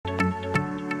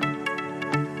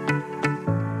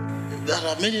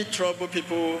are many trouble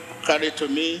people carry to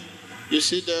me. You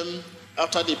see them,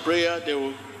 after the prayer, they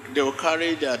will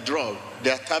carry their drug,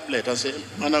 their tablet, and say,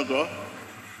 man of God,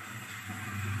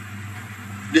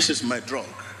 this is my drug.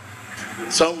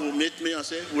 Some will meet me and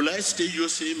say, will I still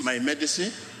using my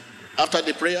medicine? After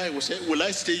the prayer, I will say, will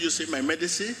I still using my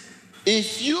medicine?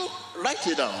 If you, write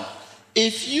it down,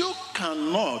 if you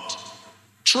cannot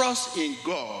trust in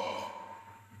God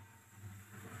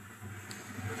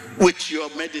with your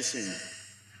medicine,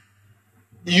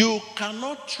 you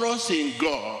cannot trust in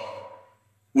God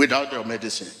without your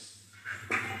medicine.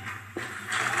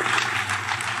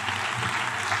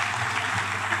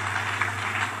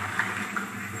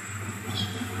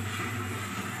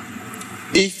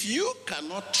 If you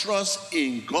cannot trust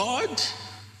in God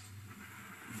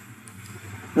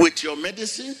with your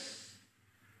medicine,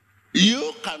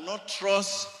 you cannot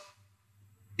trust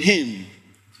him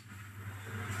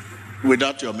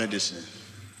without your medicine.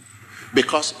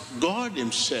 Because God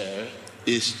himself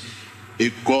is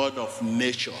a God of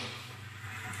nature.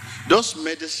 Those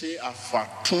medicines are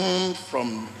fashioned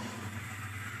from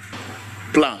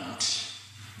plants.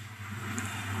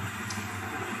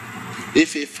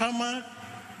 If a farmer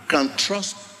can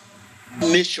trust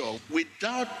nature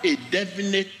without a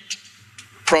definite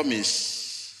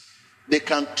promise, they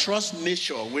can trust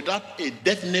nature without a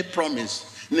definite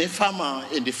promise. The farmer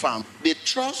in the farm, they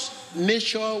trust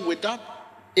nature without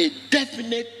a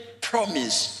definite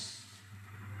promise.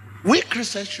 We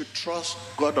Christians should trust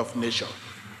God of nature.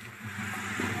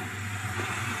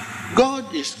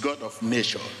 God is God of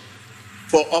nature.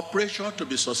 For operation to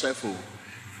be successful,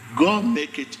 God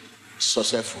make it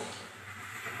successful.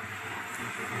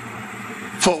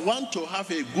 For one to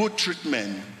have a good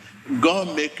treatment,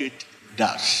 God make it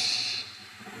that.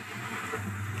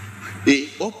 He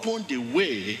opened the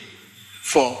way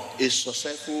for a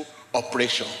successful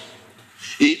operation.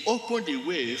 He opened the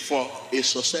way for a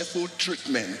successful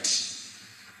treatment.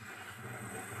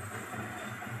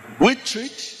 We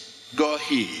treat, God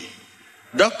heal.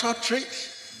 Doctor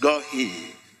treat, God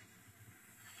heal.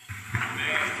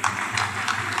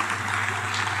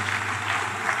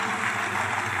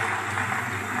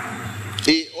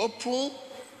 He opened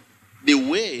the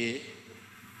way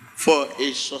for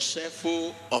a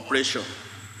successful operation,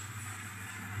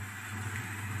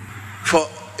 for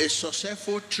a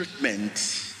successful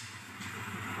treatment.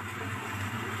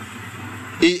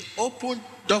 He opened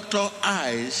doctor's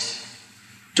eyes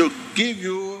to give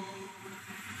you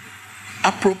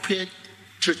appropriate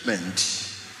treatment,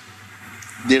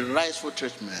 the rightful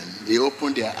treatment. He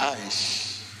opened their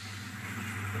eyes.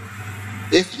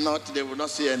 If not, they will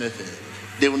not see anything.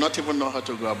 They will not even know how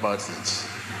to go about it.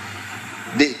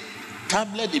 The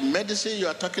tablet, the medicine you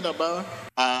are talking about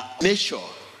are nature.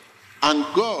 And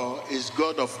God is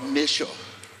God of nature.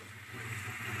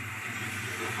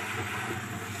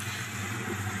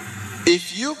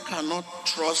 If you cannot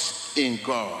trust in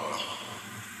God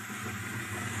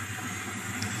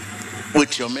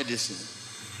with your medicine,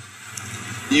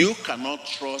 you cannot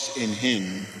trust in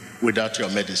him without your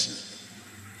medicine.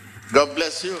 God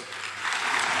bless you.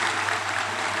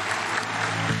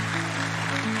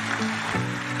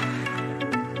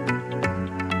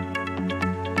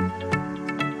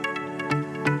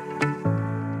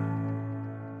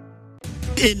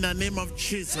 In the name of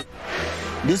Jesus.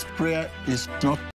 This prayer is not